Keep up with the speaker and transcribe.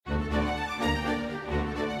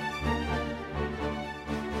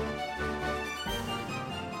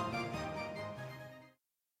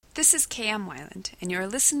This is K.M. Wyland, and you're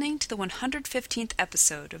listening to the 115th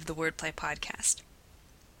episode of the Wordplay Podcast.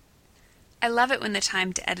 I love it when the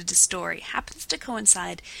time to edit a story happens to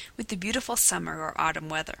coincide with the beautiful summer or autumn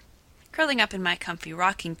weather. Curling up in my comfy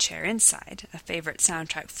rocking chair inside, a favorite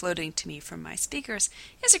soundtrack floating to me from my speakers,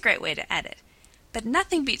 is a great way to edit. But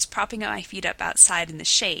nothing beats propping my feet up outside in the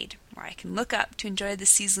shade, where I can look up to enjoy the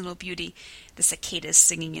seasonal beauty, the cicadas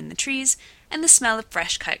singing in the trees, and the smell of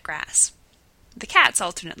fresh-cut grass. The cats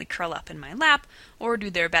alternately curl up in my lap, or do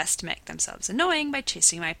their best to make themselves annoying by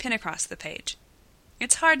chasing my pin across the page.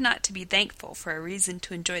 It's hard not to be thankful for a reason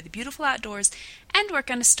to enjoy the beautiful outdoors and work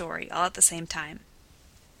on a story all at the same time.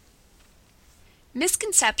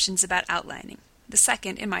 Misconceptions about outlining, the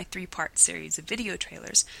second in my 3-part series of video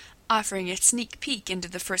trailers, offering a sneak peek into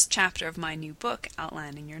the first chapter of my new book,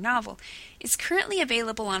 Outlining Your Novel, is currently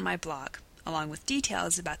available on my blog, along with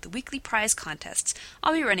details about the weekly prize contests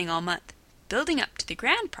I'll be running all month, building up to the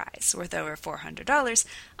grand prize, worth over $400,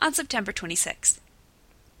 on September 26th.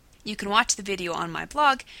 You can watch the video on my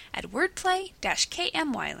blog at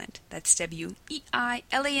wordplay-kmwyland, that's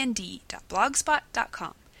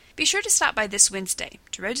weiland.blogspot.com. Be sure to stop by this Wednesday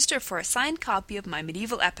to register for a signed copy of my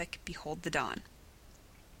medieval epic, Behold the Dawn.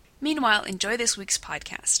 Meanwhile, enjoy this week's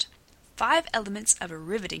podcast. 5 elements of a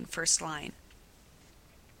riveting first line.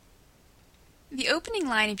 The opening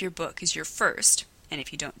line of your book is your first, and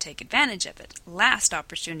if you don't take advantage of it, last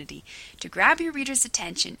opportunity to grab your reader's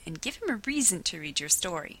attention and give him a reason to read your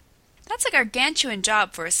story. That's a gargantuan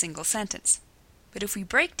job for a single sentence. But if we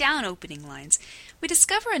break down opening lines, we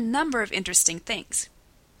discover a number of interesting things.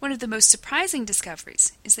 One of the most surprising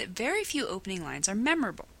discoveries is that very few opening lines are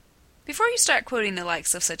memorable. Before you start quoting the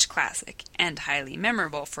likes of such classic and highly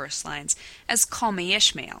memorable first lines as "Call me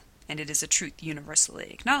Ishmael," and it is a truth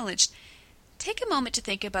universally acknowledged, take a moment to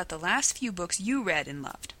think about the last few books you read and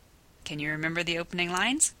loved. Can you remember the opening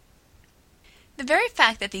lines? The very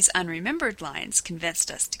fact that these unremembered lines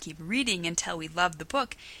convinced us to keep reading until we loved the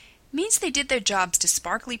book means they did their jobs to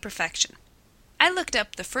sparkly perfection. I looked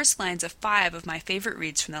up the first lines of 5 of my favorite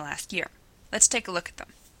reads from the last year. Let's take a look at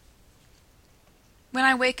them. When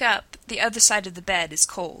I wake up, the other side of the bed is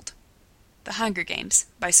cold. The Hunger Games,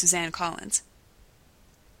 by Suzanne Collins.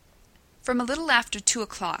 From a little after 2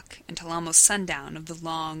 o'clock until almost sundown of the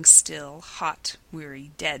long, still, hot,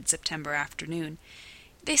 weary, dead September afternoon,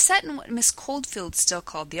 they sat in what Miss Coldfield still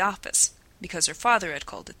called the office, because her father had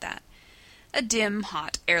called it that. A dim,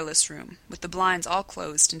 hot, airless room, with the blinds all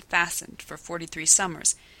closed and fastened for 43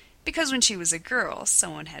 summers, because when she was a girl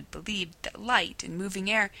someone had believed that light and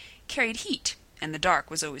moving air carried heat, and the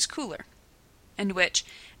dark was always cooler, and which,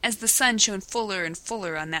 as the sun shone fuller and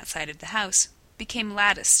fuller on that side of the house, became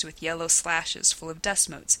latticed with yellow slashes full of dust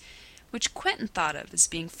motes, which Quentin thought of as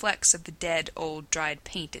being flecks of the dead, old, dried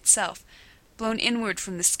paint itself, blown inward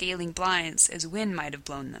from the scaling blinds as wind might have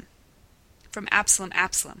blown them. From Absalom,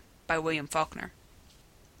 Absalom, by William Faulkner.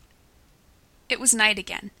 It was night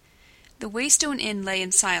again. The Waystone Inn lay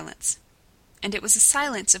in silence, and it was a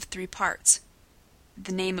silence of 3 parts.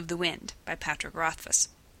 The Name of the Wind, by Patrick Rothfuss.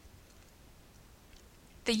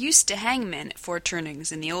 They used to hang men at 4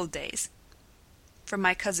 turnings in the old days. From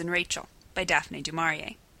My Cousin Rachel, by Daphne du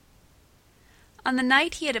Maurier. On the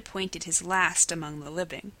night he had appointed his last among the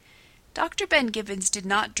living, Dr. Ben Gibbons did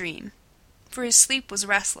not dream, for his sleep was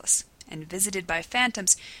restless, and visited by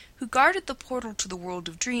phantoms who guarded the portal to the world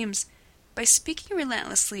of dreams by speaking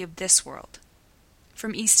relentlessly of this world.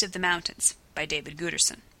 From East of the Mountains, by David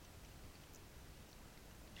Guterson.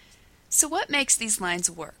 So what makes these lines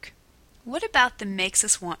work? What about them makes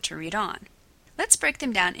us want to read on? Let's break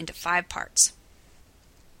them down into 5 parts.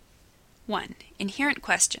 1. Inherent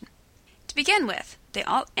question. To begin with, they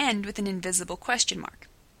all end with an invisible question mark.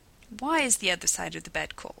 Why is the other side of the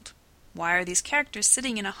bed cold? Why are these characters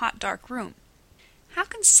sitting in a hot, dark room? How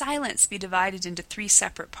can silence be divided into 3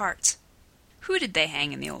 separate parts? Who did they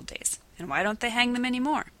hang in the old days, and why don't they hang them any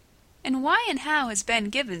more? And why and how has Ben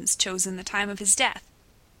Gibbons chosen the time of his death?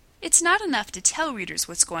 It's not enough to tell readers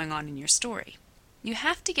what's going on in your story. You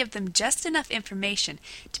have to give them just enough information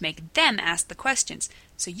to make them ask the questions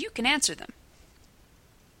so you can answer them.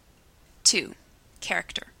 2.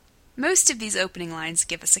 Character. Most of these opening lines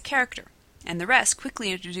give us a character, and the rest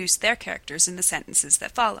quickly introduce their characters in the sentences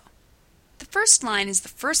that follow. The first line is the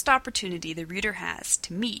first opportunity the reader has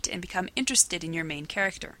to meet and become interested in your main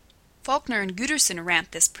character. Faulkner and Guterson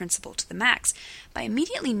ramp this principle to the max by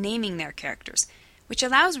immediately naming their characters, which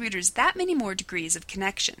allows readers that many more degrees of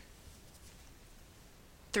connection.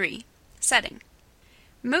 3. Setting.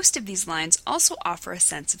 Most of these lines also offer a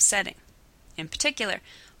sense of setting. In particular,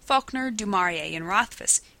 Faulkner, du Maurier, and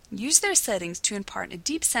Rothfuss use their settings to impart a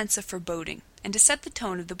deep sense of foreboding, and to set the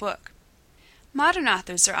tone of the book. Modern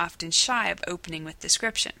authors are often shy of opening with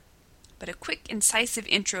description, but a quick, incisive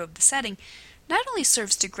intro of the setting not only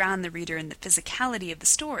serves to ground the reader in the physicality of the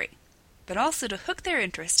story, but also to hook their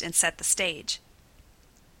interest and set the stage.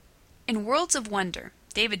 In Worlds of Wonder,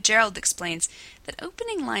 David Gerald explains that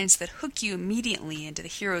opening lines that hook you immediately into the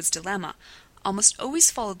hero's dilemma almost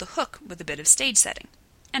always follow the hook with a bit of stage setting,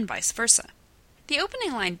 and vice versa. The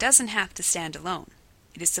opening line doesn't have to stand alone.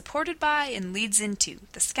 It is supported by and leads into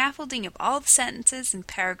the scaffolding of all the sentences and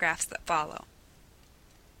paragraphs that follow.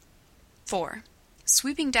 4.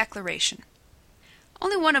 Sweeping declaration.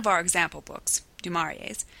 Only one of our example books, Du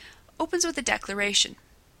Maurier's, opens with a declaration.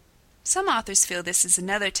 Some authors feel this is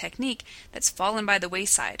another technique that's fallen by the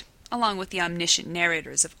wayside, along with the omniscient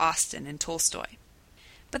narrators of Austen and Tolstoy.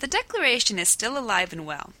 But the declaration is still alive and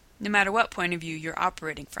well, no matter what point of view you're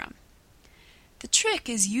operating from. The trick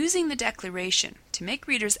is using the declaration to make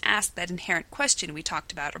readers ask that inherent question we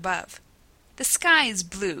talked about above. The sky is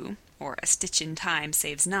blue, or a stitch in time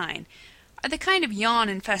saves 9, are the kind of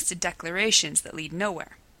yawn-infested declarations that lead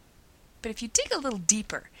nowhere. But if you dig a little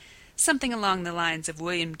deeper, something along the lines of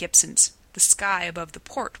William Gibson's "The sky above the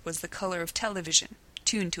port was the color of television,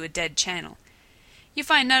 tuned to a dead channel," you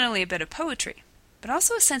find not only a bit of poetry, but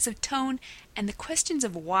also a sense of tone and the questions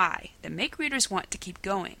of why that make readers want to keep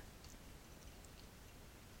going.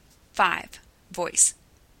 5. Voice.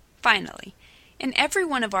 Finally, in every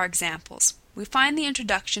one of our examples, we find the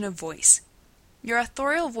introduction of voice. Your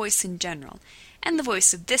authorial voice in general, and the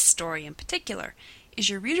voice of this story in particular, is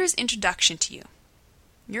your reader's introduction to you.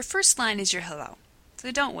 Your first line is your hello, so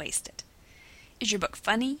don't waste it. Is your book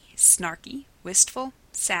funny, snarky, wistful,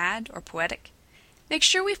 sad, or poetic? Make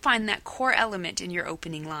sure we find that core element in your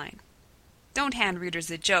opening line. Don't hand readers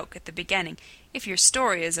a joke at the beginning if your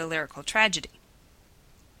story is a lyrical tragedy.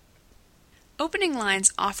 Opening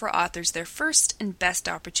lines offer authors their first and best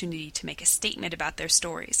opportunity to make a statement about their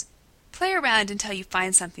stories. Play around until you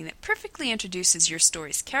find something that perfectly introduces your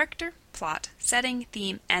story's character, plot, setting,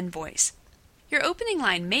 theme, and voice. Your opening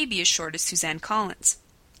line may be as short as Suzanne Collins'.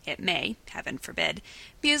 It may, heaven forbid,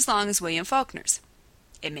 be as long as William Faulkner's.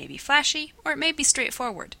 It may be flashy, or it may be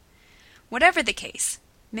straightforward. Whatever the case,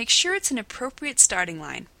 make sure it's an appropriate starting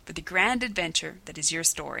line for the grand adventure that is your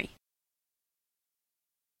story.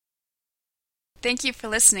 Thank you for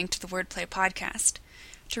listening to the Wordplay Podcast.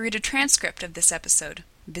 To read a transcript of this episode,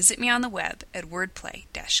 visit me on the web at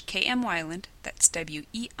wordplay-kmwyland, that's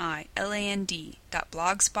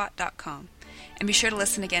weiland.blogspot.com, and be sure to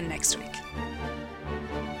listen again next week.